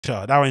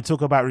Sure. Now I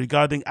talk about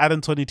regarding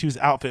Adam22's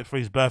outfit for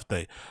his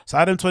birthday. So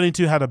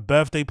Adam22 had a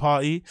birthday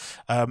party.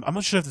 I'm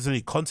not sure if there's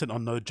any content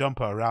on No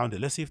Jumper around it.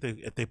 Let's see if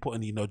they put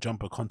any No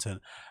Jumper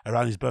content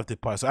around his birthday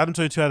party. So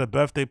Adam22 had a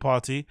birthday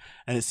party,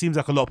 and it seems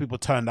like a lot of people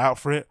turned out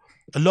for it.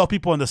 A lot of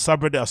people on the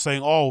subreddit are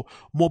saying, "Oh,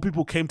 more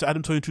people came to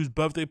Adam22's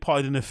birthday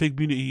party than the Fig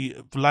Community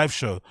live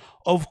show."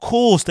 Of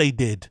course they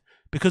did,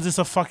 because it's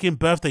a fucking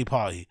birthday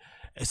party.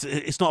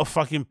 It's not a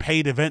fucking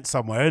paid event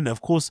somewhere, and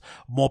of course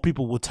more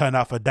people would turn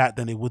out for that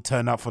than they would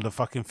turn out for the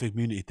fucking Fig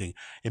Community thing.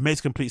 It makes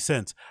complete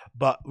sense.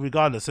 But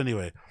regardless,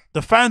 anyway,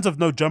 the fans of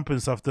No Jumper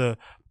and stuff, the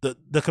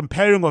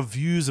comparing of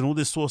views and all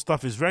this sort of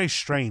stuff is very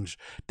strange.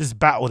 This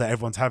battle that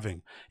everyone's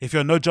having. If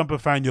you're a No Jumper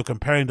fan, you're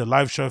comparing the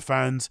live show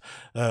fans,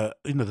 the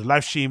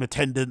live stream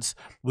attendance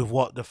with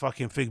what the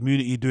fucking Fig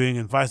Community doing,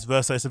 and vice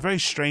versa. It's a very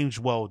strange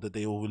world that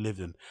they all live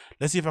in.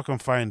 Let's see if I can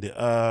find it.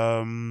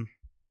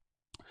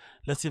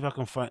 Let's see if I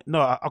can find.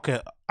 No,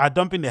 okay. I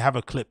don't think they have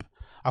a clip.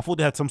 I thought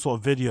they had some sort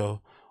of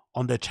video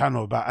on their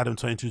channel about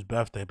Adam22's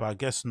birthday, but I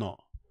guess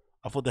not.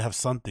 I thought they have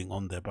something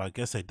on there, but I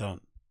guess they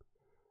don't.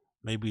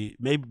 Maybe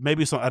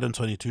it's on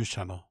Adam22's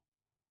channel.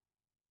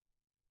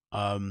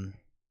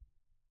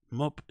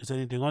 Nope. Is there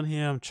anything on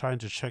here? I'm trying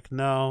to check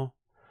now.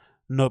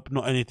 Nope,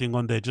 not anything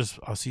on there. Just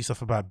I'll see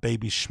stuff about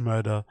Baby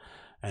Schmurder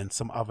and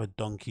some other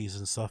donkeys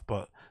and stuff,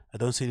 but I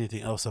don't see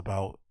anything else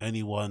about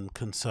anyone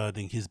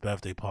concerning his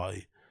birthday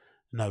party.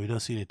 No, we don't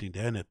see anything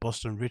there. Innit?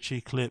 Boston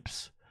Richie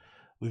clips.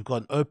 We've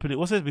got an opening.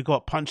 What's it? We've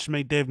got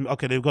Punchmade Dave.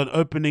 Okay, they've got an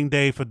opening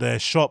day for their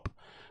shop.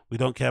 We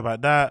don't care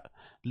about that.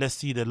 Let's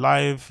see the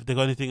live. They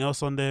got anything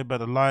else on there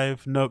about the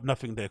live? Nope,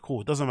 nothing there. Cool.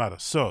 It doesn't matter.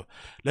 So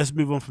let's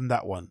move on from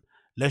that one.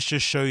 Let's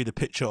just show you the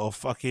picture of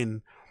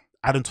fucking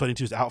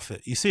Adam22's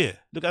outfit. You see it?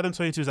 Look at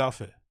Adam22's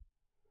outfit.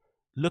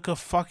 Look at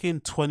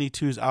fucking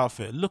 22's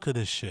outfit. Look at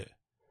this shit.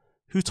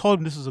 Who told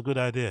him this was a good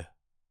idea?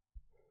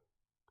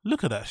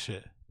 Look at that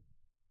shit.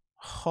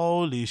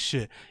 Holy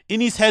shit.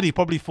 In his head, he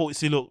probably thought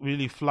he looked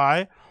really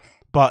fly,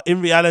 but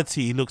in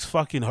reality, he looks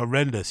fucking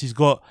horrendous. He's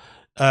got,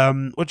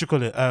 what do you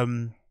call it?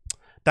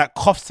 That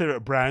cough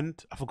syrup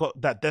brand. I forgot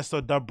that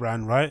Desto Dub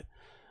brand, right?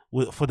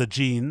 For the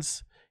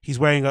jeans. He's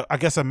wearing, I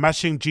guess, a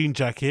matching jean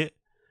jacket,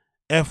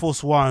 Air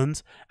Force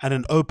Ones, and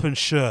an open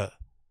shirt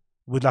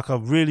with like a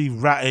really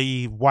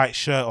ratty white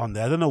shirt on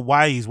there. I don't know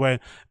why he's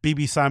wearing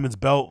BB Simon's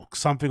belt,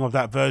 something of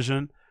that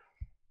version.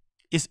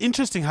 It's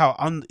interesting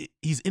how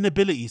his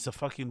inabilities to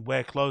fucking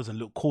wear clothes and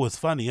look cool is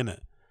funny, isn't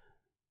it?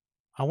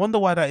 I wonder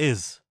why that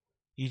is.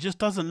 He just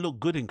doesn't look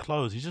good in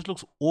clothes. He just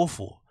looks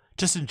awful,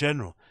 just in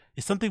general.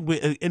 It's something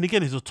weird. And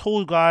again, he's a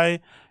tall guy,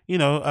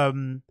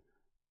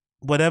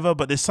 whatever,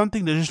 but there's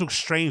something that just looks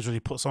strange when he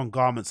puts on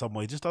garments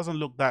somewhere. He just doesn't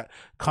look that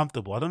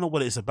comfortable. I don't know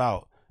what it's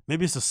about.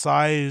 Maybe it's the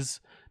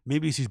size.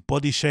 Maybe it's his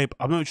body shape.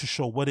 I'm not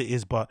sure what it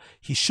is, but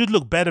he should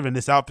look better in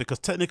this outfit because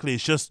technically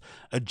it's just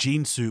a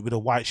jean suit with a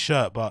white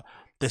shirt, but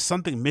there's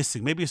something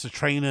missing. Maybe it's the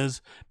trainers.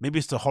 Maybe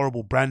it's the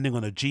horrible branding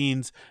on the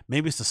jeans.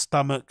 Maybe it's the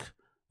stomach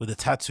with the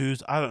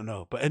tattoos. I don't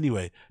know. But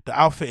anyway, the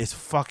outfit is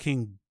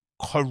fucking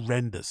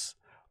horrendous.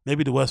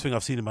 Maybe the worst thing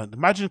I've seen in my...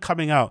 Imagine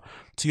coming out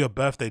to your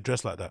birthday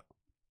dressed like that.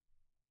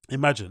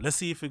 Imagine. Let's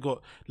see if he's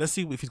got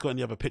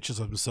any other pictures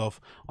of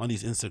himself on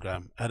his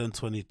Instagram.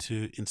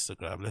 Adam22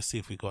 Instagram. Let's see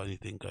if we got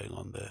anything going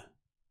on there.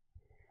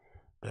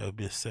 There'll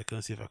be a second.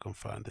 Let's see if I can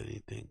find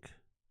anything.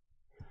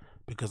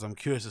 Because I'm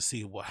curious to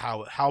see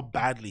how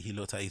badly he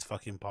looked at his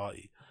fucking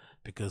party.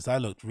 Because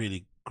that looked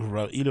really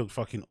gross. He looked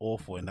fucking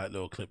awful in that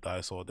little clip that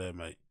I saw there,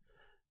 mate.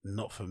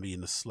 Not for me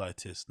in the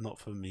slightest. Not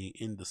for me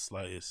in the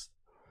slightest.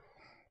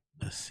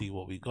 Let's see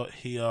what we got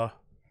here.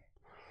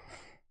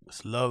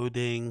 It's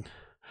loading.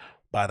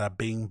 Bada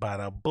bing,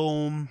 bada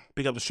boom.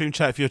 Big up the stream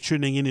chat. If you're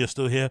tuning in, you're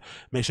still here.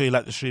 Make sure you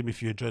like the stream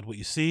if you enjoyed what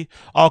you see.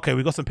 Okay,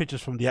 we got some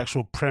pictures from the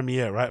actual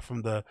premiere, right?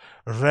 From the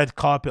red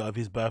carpet of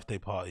his birthday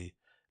party.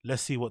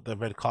 Let's see what the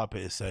red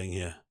carpet is saying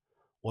here.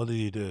 What did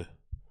he do?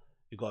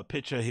 You got a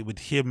picture here with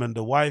him and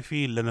the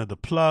wifey, Leonard the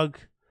Plug.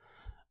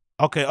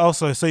 Okay,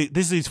 also, so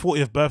this is his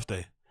 40th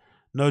birthday.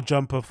 No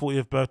Jumper,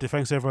 40th birthday.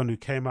 Thanks to everyone who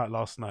came out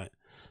last night.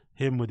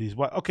 Him with his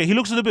wife. Okay, he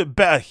looks a little bit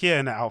better here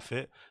in that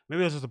outfit.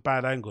 Maybe that's just a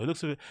bad angle. It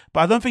looks a bit,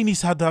 but I don't think he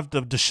needs to have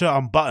the shirt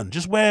unbuttoned.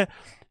 Just wear,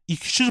 you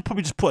should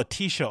probably just put a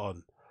t-shirt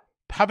on.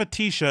 Have a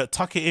t-shirt,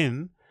 tuck it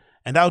in,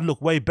 and that would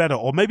look way better.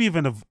 Or maybe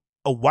even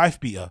a wife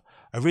beater,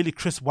 a really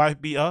crisp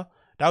wife beater.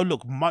 That would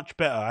look much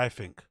better, I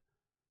think.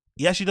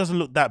 He actually doesn't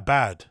look that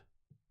bad,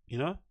 you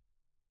know?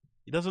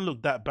 He doesn't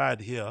look that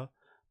bad here,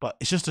 but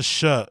it's just a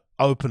shirt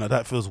opener.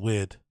 That feels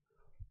weird.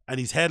 And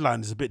his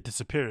headline is a bit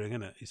disappearing,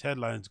 isn't it? His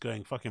headline's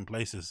going fucking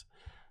places.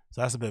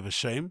 So that's a bit of a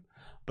shame.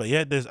 But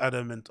yeah, there's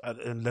Adam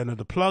and Leonard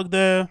the Plug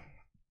there.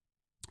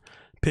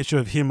 Picture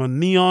of him on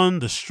Neon,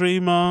 the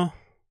streamer.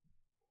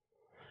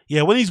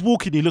 Yeah, when he's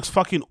walking, he looks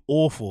fucking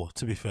awful,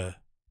 to be fair.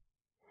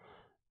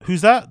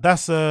 Who's that?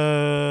 That's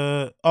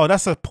a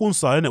porn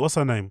star, isn't it? What's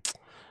her name?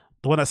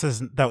 The one that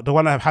says that, the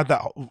one that had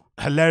that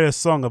hilarious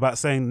song about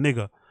saying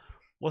nigger.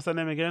 What's her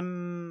name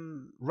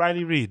again?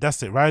 Riley Reid.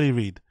 That's it, Riley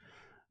Reid.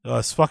 Oh,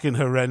 it's fucking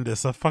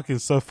horrendous. It's fucking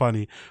so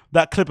funny.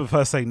 That clip of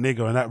her saying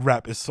nigger and that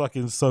rap is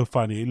fucking so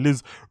funny. It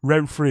lives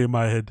rent free in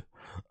my head.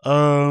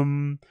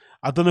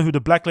 I don't know who the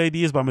black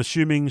lady is, but I'm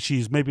assuming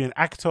she's maybe an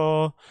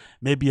actor,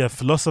 maybe a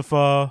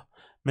philosopher,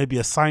 maybe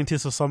a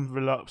scientist or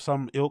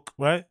some ilk,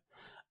 right?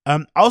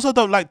 I also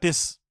don't like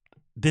this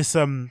this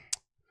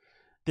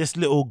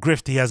little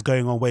grift he has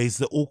going on where he's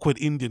the awkward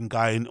Indian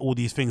guy and all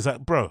these things.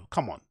 Like, bro,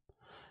 come on.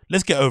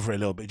 Let's get over it a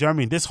little bit. Do you know what I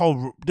mean? This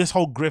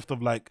whole grift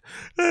of like,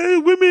 hey,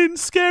 women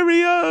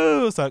scary.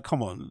 It's like,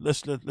 come on,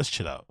 let's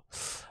chill out.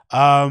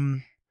 I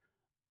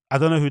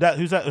don't know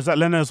who's that? Is that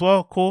Lena as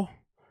well? Cool.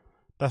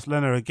 That's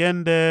Lena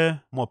again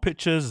there. More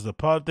pictures. There's a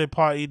birthday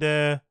party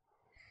there.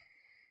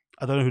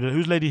 I don't know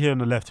who's lady here on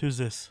the left. Who's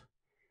this?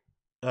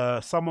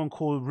 Someone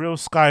called Real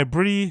Sky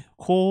Bree.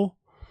 Cool.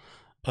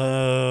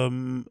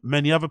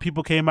 Many other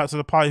people came out to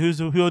the party.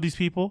 Who are these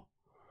people?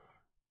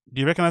 Do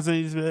you recognize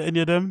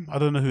any of them? I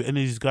don't know who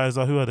any of these guys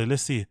are. Who are they?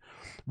 Let's see.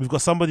 We've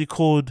got somebody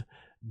called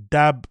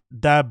Dab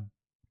Brega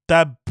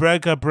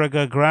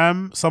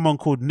Graham. Someone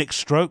called Nick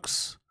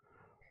Strokes.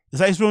 Is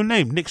that his real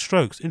name? Nick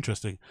Strokes.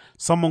 Interesting.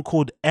 Someone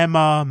called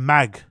Emma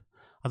Mag.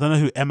 I don't know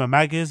who Emma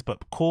Mag is,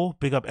 but cool.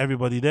 Big up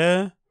everybody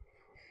there.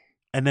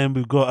 And then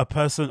we've got a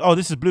person. Oh,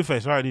 this is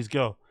Blueface, right? This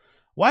girl.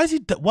 Why is he?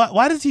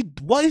 Why does he?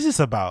 What is this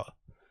about?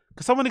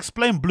 Can someone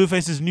explain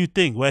Blueface's new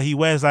thing where he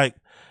wears like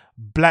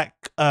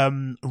black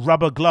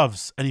rubber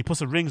gloves and he puts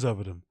the rings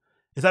over them?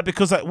 Is that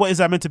because like what is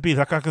that meant to be?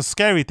 Like a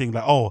scary thing?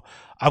 Like, oh,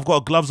 I've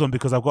got gloves on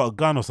because I've got a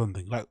gun or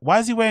something. Like, why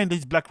is he wearing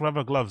these black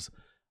rubber gloves?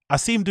 I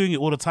see him doing it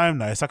all the time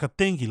now. It's like a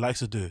thing he likes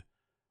to do.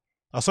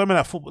 I saw him in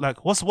that football.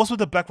 Like, what's with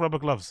the black rubber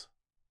gloves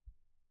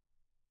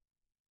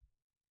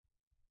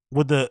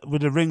with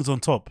the rings on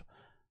top?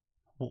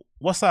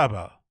 What's that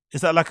about? Is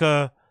that like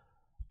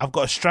I've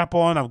got a strap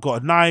on, I've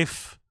got a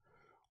knife,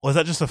 or is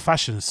that just a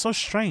fashion? It's so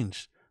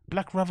strange.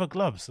 Black rubber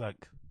gloves,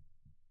 like,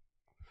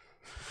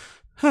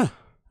 huh.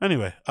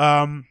 Anyway,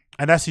 and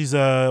that's his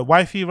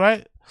wifey,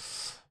 right?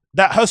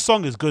 That her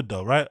song is good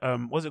though, right?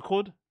 What's it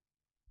called?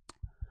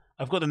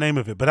 I've got the name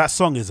of it, but that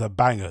song is a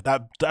banger.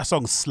 That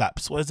song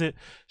slaps. What is it?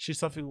 She's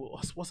something.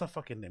 What's her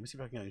fucking name? Let's see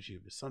if I can get on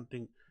YouTube. It's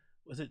something.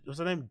 Was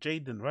her name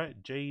Jaden?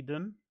 Right?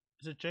 Jaden.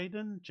 Is it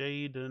Jaden?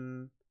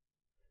 Jaden.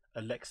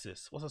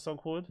 Alexis. What's her song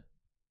called?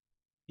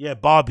 Yeah,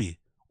 Barbie.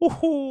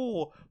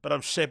 Ooh, but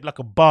I'm shaped like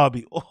a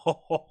Barbie.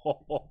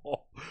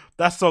 Oh,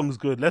 that song's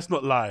good. Let's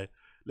not lie.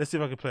 Let's see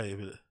if I can play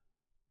it.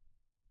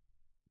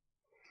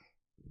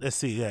 Let's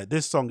see. Yeah,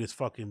 this song is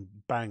fucking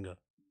banger.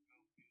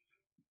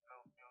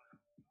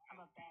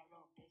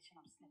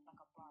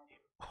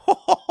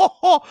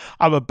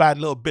 I'm a bad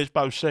little bitch,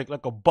 but I'm shaped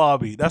like a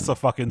Barbie. That's a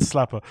fucking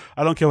slapper.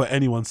 I don't care what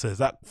anyone says.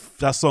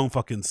 That song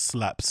fucking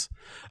slaps.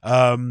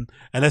 And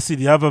let's see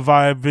the other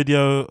vibe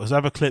video, the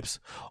other clips.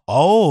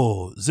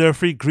 Oh,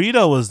 03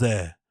 Greedo was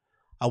there.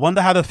 I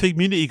wonder how the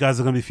community guys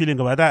are gonna be feeling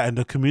about that, and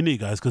the community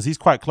guys, because he's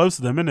quite close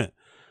to them, innit?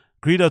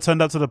 Greedo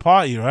turned up to the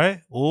party,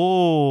 right?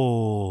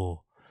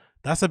 Oh,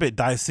 that's a bit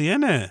dicey,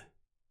 innit?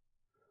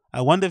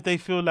 I wonder if they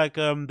feel like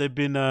they've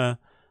been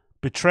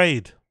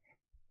betrayed.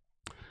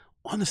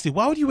 Honestly,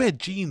 why would you wear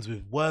jeans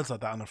with words like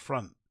that on the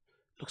front?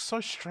 It looks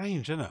so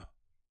strange, isn't it?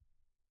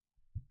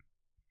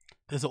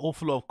 There's an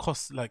awful lot of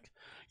cost. Like,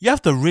 you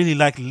have to really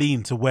like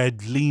lean to wear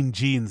lean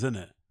jeans,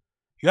 innit?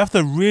 You have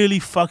to really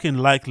fucking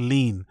like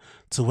lean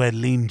to wear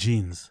lean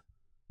jeans.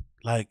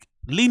 Like,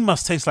 lean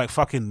must taste like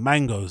fucking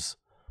mangoes.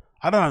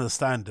 I don't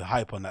understand the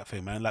hype on that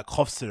thing, man. Like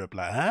cough syrup,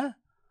 like, huh?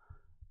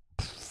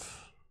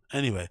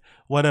 Anyway,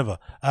 whatever.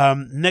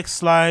 Next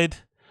slide.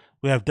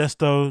 We have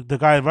Desto, the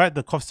guy, right?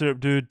 The cough syrup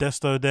dude,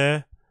 Desto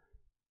there.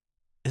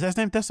 Is that his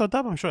name Desto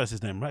Dub? I'm sure that's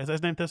his name, right? Is that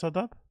his name Desto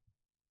Dub?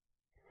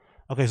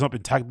 Okay, he's not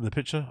been tagged in the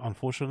picture,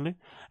 unfortunately.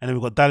 And then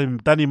we've got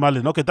Danny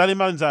Mullen. Okay, Danny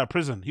Mullen's out of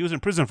prison. He was in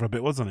prison for a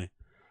bit, wasn't he?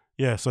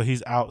 Yeah, so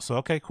he's out. So,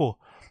 okay, cool.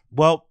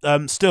 Well,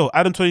 still,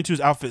 ADAM22'S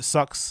outfit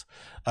sucks.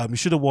 You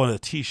should have worn a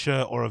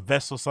t-shirt or a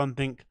vest or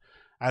something.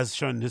 As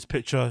shown in this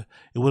picture,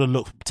 it would have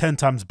looked 10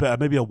 times better.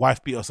 Maybe a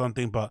wife beat or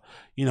something, but,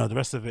 you know, the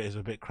rest of it is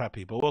a bit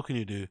crappy. But what can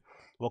you do?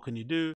 What can you do?